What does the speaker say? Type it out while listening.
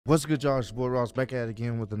What's good, y'all? It's your boy Ross back at it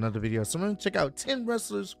again with another video. So I'm going to check out 10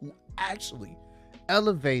 wrestlers who actually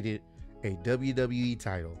elevated a WWE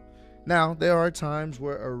title. Now, there are times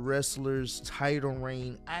where a wrestler's title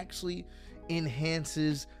reign actually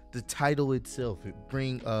enhances the title itself.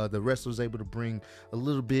 The wrestler's able to bring a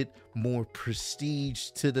little bit more prestige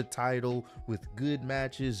to the title with good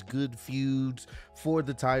matches, good feuds for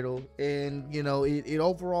the title, and it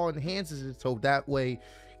overall enhances it. So that way,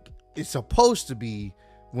 it's supposed to be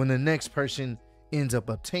when the next person ends up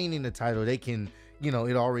obtaining the title, they can, it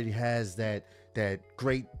already has that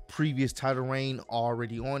great previous title reign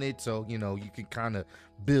already on it, so you can kind of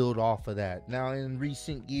build off of that. Now, in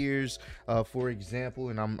recent years, for example,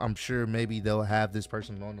 and I'm sure maybe they'll have this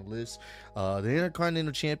person on the list, the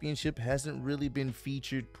Intercontinental Championship hasn't really been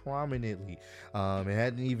featured prominently. It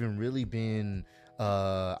hadn't even really been,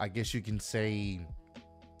 I guess you can say,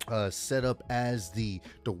 set up as the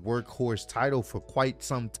workhorse title for quite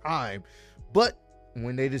some time. But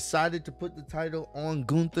when they decided to put the title on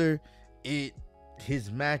Gunther,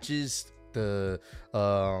 his matches, the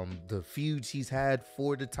feuds he's had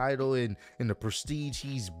for the title, and the prestige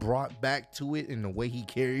he's brought back to it, and the way he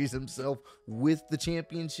carries himself with the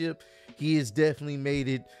championship, he has definitely made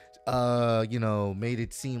it made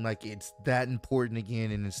it seem like it's that important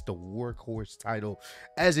again, and it's the workhorse title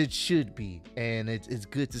as it should be. And it's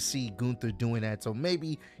good to see Gunther doing that. So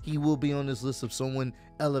maybe he will be on this list of someone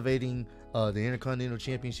elevating the Intercontinental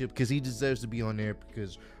Championship, because he deserves to be on there,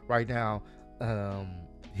 because right now,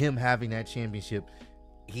 him having that championship,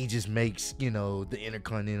 he just makes the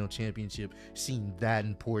Intercontinental Championship seem that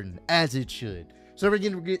important, as it should. So we're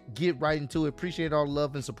gonna get right into it. Appreciate all the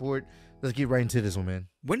love and support. Let's get right into this one, man.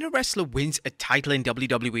 When a wrestler wins a title in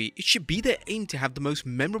WWE, it should be their aim to have the most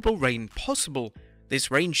memorable reign possible.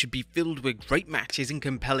 This reign should be filled with great matches and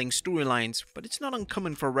compelling storylines, but it's not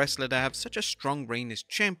uncommon for a wrestler to have such a strong reign as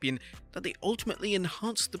champion that they ultimately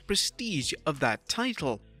enhance the prestige of that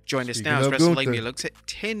title. Join us now as WrestleMania looks at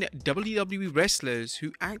 10 WWE wrestlers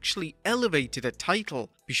who actually elevated a title.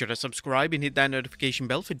 Be sure to subscribe and hit that notification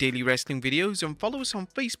bell for daily wrestling videos, and follow us on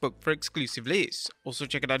Facebook for exclusive lists. Also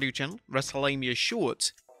check out our new channel, WrestleMania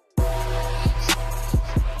Shorts.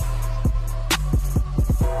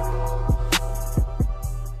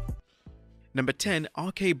 Number 10,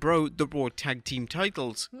 RK Bro, the Raw Tag Team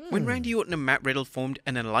titles. When Randy Orton and Matt Riddle formed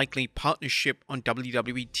an unlikely partnership on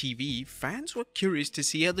WWE TV, fans were curious to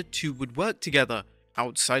see how the two would work together.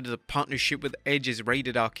 Outside of the partnership with Edge's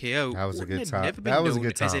Rated RKO, Orton had never been known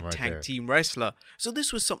as a tag team wrestler, so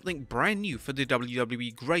this was something brand new for the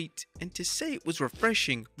WWE great, and to say it was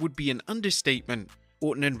refreshing would be an understatement.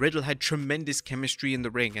 Orton and Riddle had tremendous chemistry in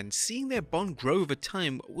the ring, and seeing their bond grow over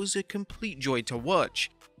time was a complete joy to watch.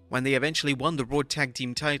 When they eventually won the Raw Tag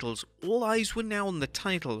Team titles, all eyes were now on the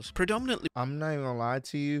titles, predominantly. I'm not even gonna lie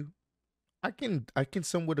to you, I can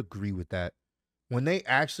somewhat agree with that. When they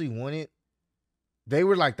actually won it, they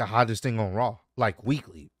were like the hottest thing on Raw, like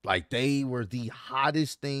weekly. Like they were the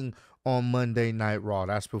hottest thing on Monday Night Raw.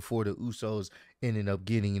 That's before the Usos ended up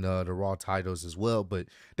getting the Raw titles as well. But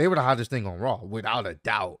they were the hottest thing on Raw, without a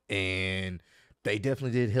doubt. And they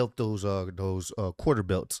definitely did help those quarter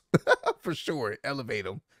belts for sure, elevate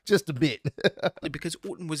them just a bit. Because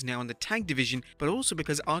Orton was now in the tag division, but also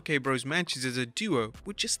because RK Bro's matches as a duo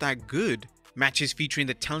were just that good. Matches featuring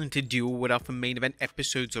the talented duo would often main event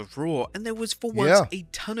episodes of Raw, and there was for once a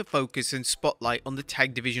ton of focus and spotlight on the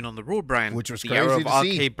tag division on the Raw brand. Which was the crazy era of to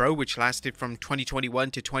see. RK Bro, which lasted from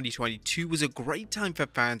 2021 to 2022, was a great time for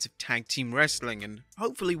fans of tag team wrestling, and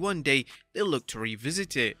hopefully one day they'll look to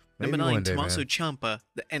revisit it. Number 9, Tommaso Ciampa,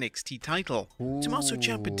 the NXT title. Tommaso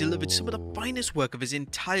Ciampa delivered some of the finest work of his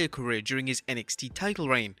entire career during his NXT title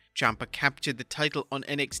reign. Ciampa captured the title on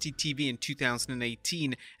NXT TV in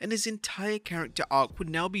 2018, and his entire character arc would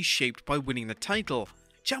now be shaped by winning the title.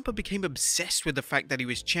 Ciampa became obsessed with the fact that he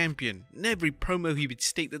was champion. In every promo he would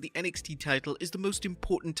state that the NXT title is the most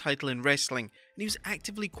important title in wrestling, and he was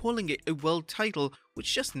actively calling it a world title,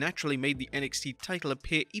 which just naturally made the NXT title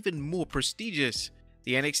appear even more prestigious.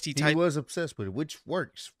 The NXT title. He was obsessed with it, which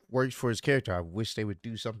works for his character. I wish they would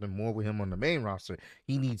do something more with him on the main roster.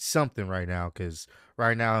 He needs something right now, because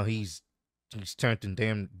right now he's turned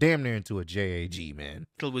damn near into a JAG, man.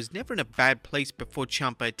 Title was never in a bad place before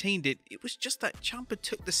Ciampa attained it. It was just that Ciampa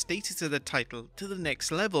took the status of the title to the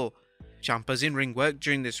next level. Ciampa's in-ring work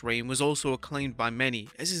during this reign was also acclaimed by many,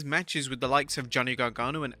 as his matches with the likes of Johnny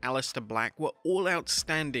Gargano and Aleister Black were all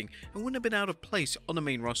outstanding and wouldn't have been out of place on a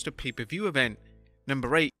main roster pay-per-view event.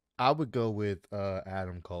 Number 8. I would go with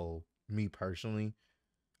Adam Cole. Me personally,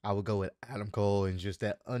 I would go with Adam Cole, and just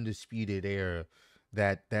that undisputed era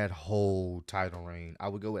that whole title reign. I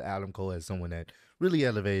would go with Adam Cole as someone that really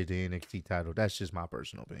elevated the NXT title. That's just my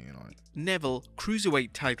personal opinion on it. Neville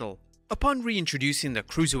Cruiserweight title. Upon reintroducing the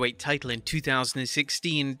Cruiserweight title in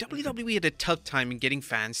 2016, WWE had a tough time in getting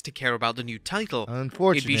fans to care about the new title.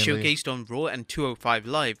 Unfortunately. It'd be showcased on Raw and 205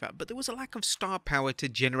 Live, but there was a lack of star power to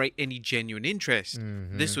generate any genuine interest.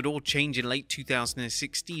 This would all change in late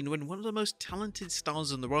 2016 when one of the most talented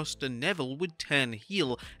stars on the roster, Neville, would turn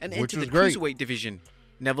heel and enter the Cruiserweight division.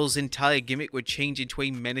 Neville's entire gimmick would change into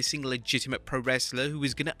a menacing, legitimate pro wrestler who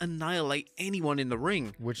was going to annihilate anyone in the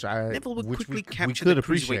ring. Neville would quickly capture the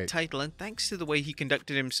Cruiserweight title, and thanks to the way he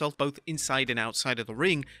conducted himself both inside and outside of the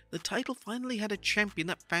ring, the title finally had a champion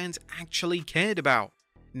that fans actually cared about.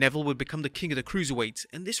 Neville would become the king of the Cruiserweights,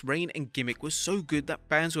 and this reign and gimmick was so good that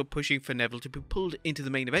fans were pushing for Neville to be pulled into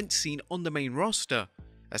the main event scene on the main roster.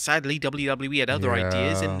 Sadly, WWE had other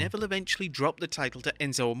ideas, and Neville eventually dropped the title to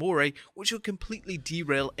Enzo Amore, which would completely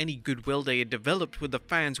derail any goodwill they had developed with the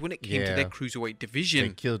fans when it came to their Cruiserweight division.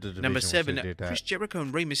 They killed the division. Number 7, Chris Jericho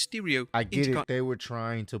and Rey Mysterio. I get it. They were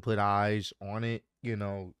trying to put eyes on it, you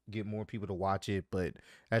know, get more people to watch it, but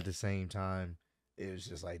at the same time, it was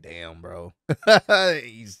just like, damn, bro.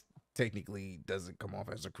 He's technically doesn't come off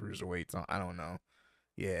as a Cruiserweight, so I don't know.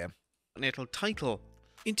 Yeah. Title.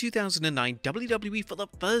 In 2009, WWE for the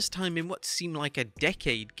first time in what seemed like a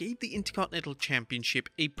decade gave the Intercontinental Championship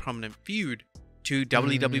a prominent feud. Two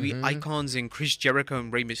WWE icons in Chris Jericho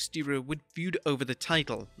and Rey Mysterio would feud over the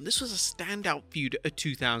title. This was a standout feud of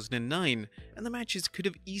 2009, and the matches could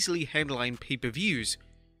have easily headlined pay-per-views.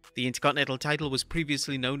 The Intercontinental title was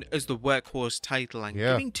previously known as the Workhorse title, and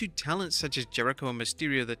giving two talents such as Jericho and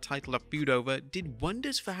Mysterio the title to feud over did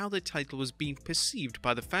wonders for how the title was being perceived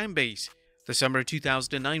by the fanbase. The summer of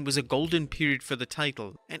 2009 was a golden period for the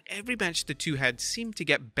title, and every match the two had seemed to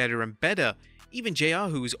get better and better. Even JR,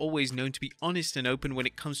 who was always known to be honest and open when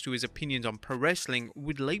it comes to his opinions on pro wrestling,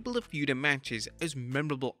 would label the feud and matches as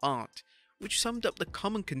memorable art, which summed up the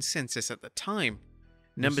common consensus at the time.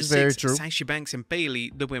 Number 6, Sasha Banks and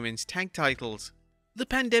Bayley, the women's tag titles. The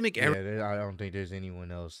pandemic era. Yeah, I don't think there's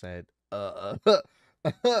anyone else that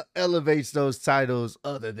elevates those titles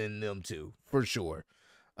other than them two, for sure.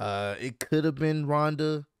 It could have been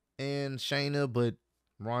Ronda and Shayna, but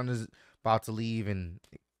Ronda's about to leave and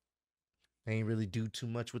they ain't really do too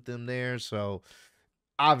much with them there. So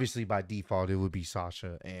obviously by default it would be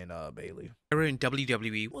Sasha and Bayley. Era in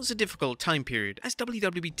WWE was a difficult time period as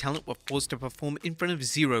WWE talent were forced to perform in front of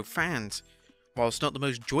 0 fans. Whilst not the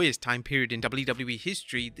most joyous time period in WWE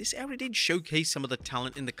history, this era did showcase some of the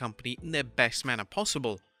talent in the company in their best manner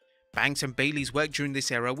possible. Banks and Bayley's work during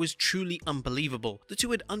this era was truly unbelievable. The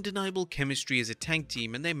two had undeniable chemistry as a tag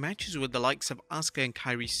team, and their matches with the likes of Asuka and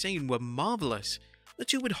Kairi Sane were marvelous. The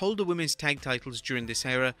two would hold the women's tag titles during this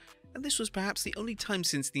era, and this was perhaps the only time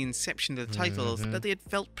since the inception of the titles that they had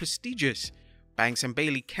felt prestigious. Banks and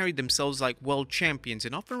Bayley carried themselves like world champions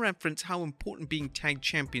and often referenced how important being tag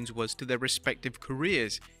champions was to their respective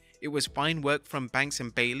careers. It was fine work from Banks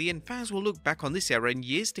and Bayley, and fans will look back on this era in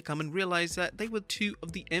years to come and realize that they were two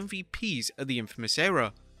of the MVPs of the infamous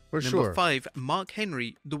era. Number 5, Mark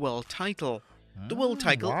Henry, the world title. The world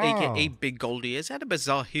title, aka Big Goldie, has had a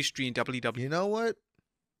bizarre history in WWE. You know what?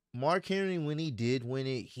 Mark Henry, when he did win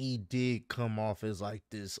it, he did come off as like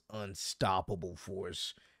this unstoppable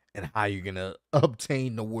force. And how you're gonna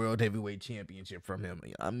obtain the World Heavyweight Championship from him?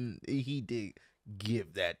 He did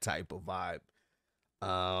give that type of vibe.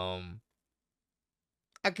 I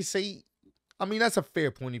could say, I mean, that's a fair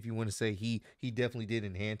point if you want to say he definitely did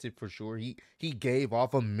enhance it for sure. He gave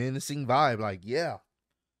off a menacing vibe. Like, yeah,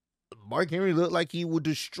 Mark Henry looked like he would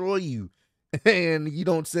destroy you, and you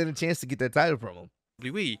don't stand a chance to get that title from him.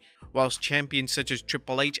 Whilst champions such as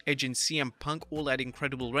Triple H, Edge, and CM Punk all had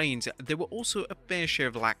incredible reigns, there were also a fair share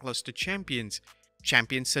of lackluster champions.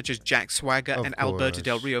 Champions such as Jack Swagger and Alberto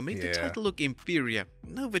Del Rio made the title look inferior.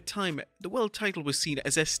 And over time, the world title was seen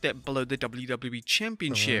as a step below the WWE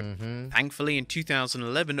Championship. Thankfully, in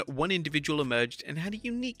 2011, one individual emerged and had a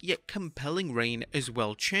unique yet compelling reign as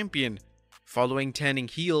world champion. Following turning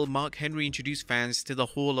heel, Mark Henry introduced fans to the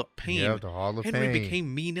Hall of Pain. Yeah, the Hall of Henry Pain.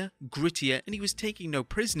 became meaner, grittier, and he was taking no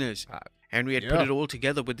prisoners. Henry had put it all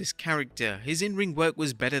together with this character. His in-ring work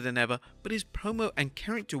was better than ever, but his promo and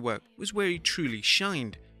character work was where he truly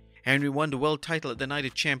shined. Henry won the world title at the Night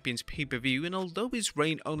of Champions pay-per-view, and although his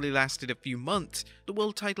reign only lasted a few months, the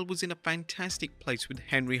world title was in a fantastic place with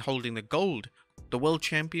Henry holding the gold. The world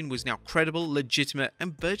champion was now credible, legitimate,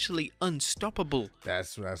 and virtually unstoppable.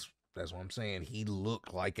 That's what I'm saying. He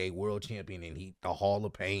looked like a world champion, and the Hall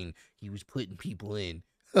of Pain, he was putting people in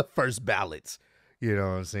first ballots. You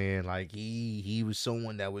know what I'm saying? Like he was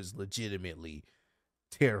someone that was legitimately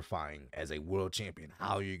terrifying as a world champion.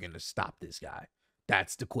 How are you going to stop this guy?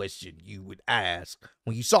 That's the question you would ask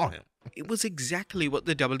when you saw him. It was exactly what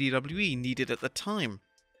the WWE needed at the time.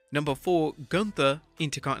 Number 4, Gunther,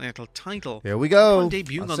 Intercontinental title. Here we go. Upon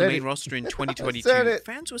debuting on the main roster in 2022,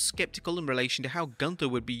 fans were skeptical in relation to how Gunther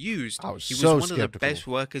would be used. He was one of the best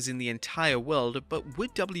workers in the entire world, but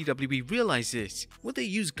would WWE realize this? Would they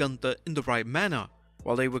use Gunther in the right manner?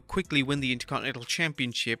 While they would quickly win the Intercontinental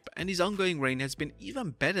Championship, and his ongoing reign has been even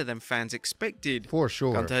better than fans expected. For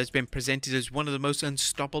sure. Gunther has been presented as one of the most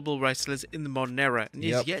unstoppable wrestlers in the modern era, and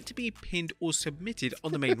is yet to be pinned or submitted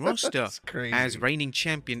on the main roster. As reigning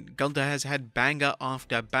champion, Gunther has had banger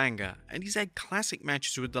after banger, and he's had classic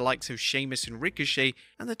matches with the likes of Sheamus and Ricochet,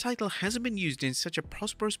 and the title hasn't been used in such a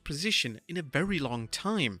prosperous position in a very long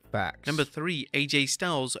time. Facts. Number 3, AJ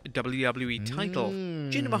Styles, WWE title.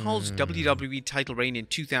 Jinder Mahal's WWE title reign in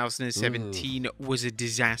 2017 was a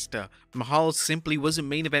disaster. Mahal simply wasn't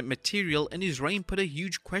main event material, and his reign put a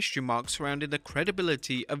huge question mark surrounding the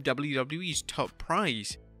credibility of WWE's top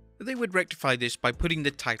prize. They would rectify this by putting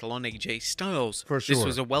the title on AJ Styles. For sure. This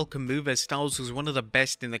was a welcome move, as Styles was one of the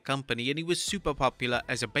best in the company, and he was super popular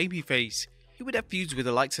as a babyface. He would have feuds with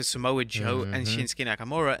the likes of Samoa Joe and Shinsuke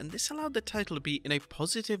Nakamura, and this allowed the title to be in a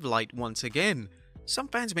positive light once again. Some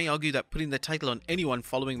fans may argue that putting the title on anyone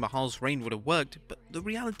following Mahal's reign would have worked, but the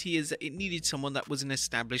reality is that it needed someone that was an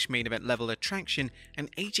established main event level attraction,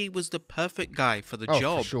 and AJ was the perfect guy for the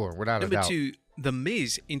job. For sure, without a doubt. Number 2, The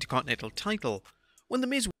Miz, Intercontinental title. When The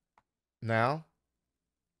Miz... Now,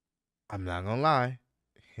 I'm not gonna lie,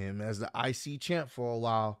 him as the IC champ for a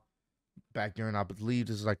while, back during, I believe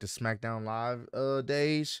this is like the SmackDown Live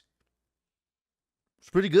days,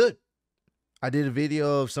 it's pretty good. I did a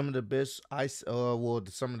video of some of the best some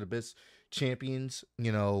of the best champions,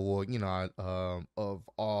 of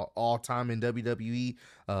all time in WWE.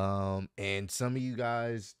 And some of you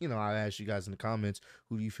guys, I asked you guys in the comments,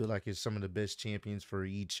 who do you feel like is some of the best champions for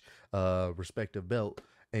each respective belt?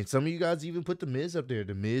 And some of you guys even put The Miz up there.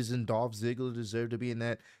 The Miz and Dolph Ziggler deserve to be in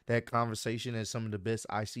that conversation as some of the best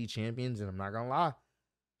IC champions. And I'm not gonna lie,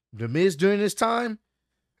 The Miz during this time,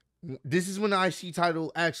 this is when the IC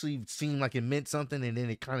title actually seemed like it meant something, and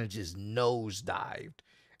then it kind of just nosedived.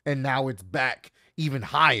 And now it's back even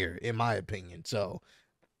higher, in my opinion. So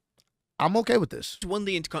I'm okay with this. Won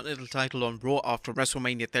the Intercontinental title on Raw after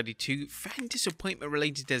WrestleMania 32. Fan disappointment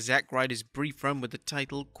related to Zack Ryder's brief run with the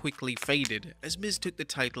title quickly faded, as Miz took the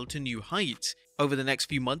title to new heights. Over the next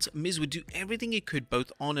few months, Miz would do everything he could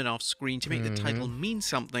both on and off screen to make the title mean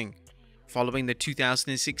something. Following the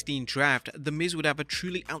 2016 draft, The Miz would have a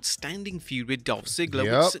truly outstanding feud with Dolph Ziggler,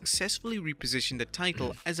 which successfully repositioned the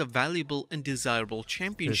title as a valuable and desirable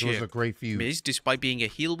championship. This was a great feud. Miz, despite being a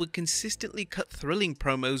heel, would consistently cut thrilling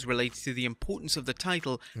promos related to the importance of the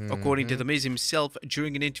title. According to The Miz himself,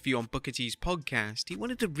 during an interview on Booker T's podcast, he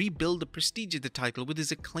wanted to rebuild the prestige of the title with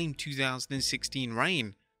his acclaimed 2016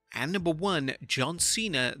 reign. And number 1, John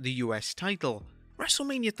Cena, the US title.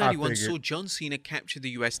 WrestleMania 31 saw John Cena capture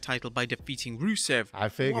the US title by defeating Rusev.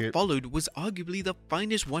 What followed was arguably the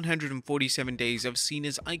finest 147 days of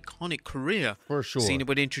Cena's iconic career. For sure. Cena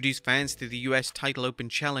would introduce fans to the US title open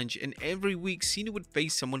challenge, and every week Cena would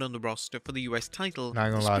face someone on the roster for the US title.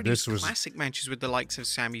 Not gonna lie, this was classic matches with the likes of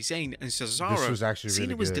Sami Zayn and Cesaro. This was actually Cena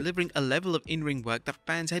really was good. delivering a level of in-ring work that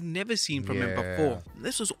fans had never seen from him before.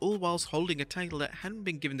 This was all whilst holding a title that hadn't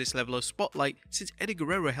been given this level of spotlight since Eddie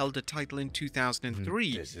Guerrero held the title in 2003.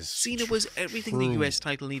 Cena was everything the US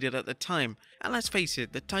title needed at the time, and let's face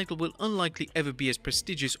it, the title will unlikely ever be as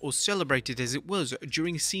prestigious or celebrated as it was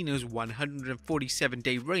during Cena's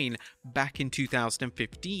 147-day reign back in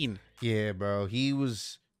 2015. Yeah, bro, he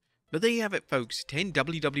was... But there you have it, folks, 10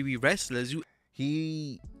 WWE wrestlers who...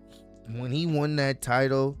 When he won that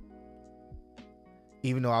title,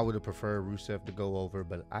 even though I would have preferred Rusev to go over,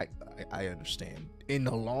 but I understand. In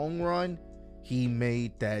the long run, he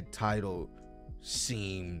made that title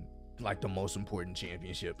seem like the most important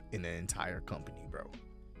championship in the entire company, bro.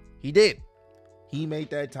 He did. He made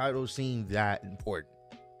that title seem that important.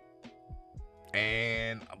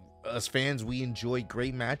 And us fans, we enjoy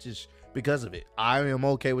great matches because of it. I am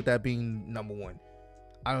okay with that being number 1.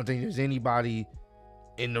 I don't think there's anybody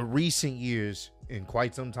in the recent years, in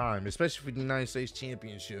quite some time, especially for the United States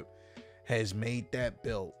Championship, has made that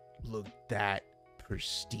belt look that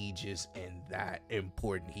prestigious and that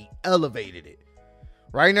important. He elevated it.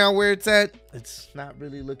 Right now, where it's at, it's not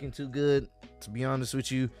really looking too good. To be honest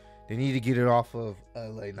with you, they need to get it off of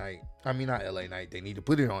LA Knight. I mean, not LA Knight. They need to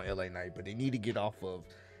put it on LA Knight, but they need to get off of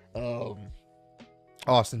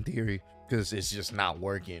Austin Theory, because it's just not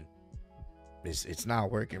working. it's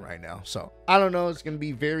not working right now. So I don't know. It's gonna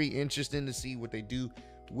be very interesting to see what they do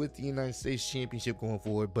with the United States Championship going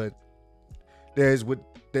forward. But there's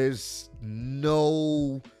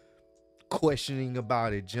no questioning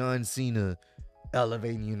about it. John Cena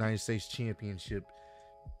elevating the United States Championship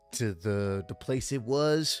to the place it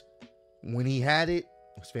was when he had it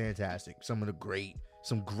was fantastic. Some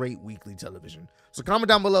great weekly television. So comment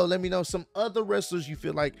down below. Let me know some other wrestlers you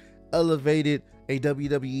feel like elevated a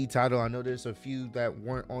WWE title. I know there's a few that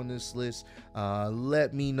weren't on this list.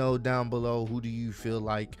 Let me know down below, who do you feel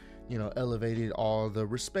like, you know, elevated all the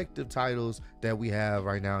respective titles that we have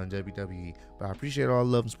right now in WWE. But I appreciate all the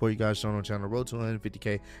love and support you guys showing on the channel. Road to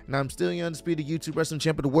 150K. And I'm still your undisputed YouTube wrestling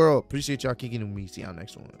champ of the world. Appreciate y'all kicking with me. See y'all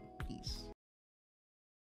next one.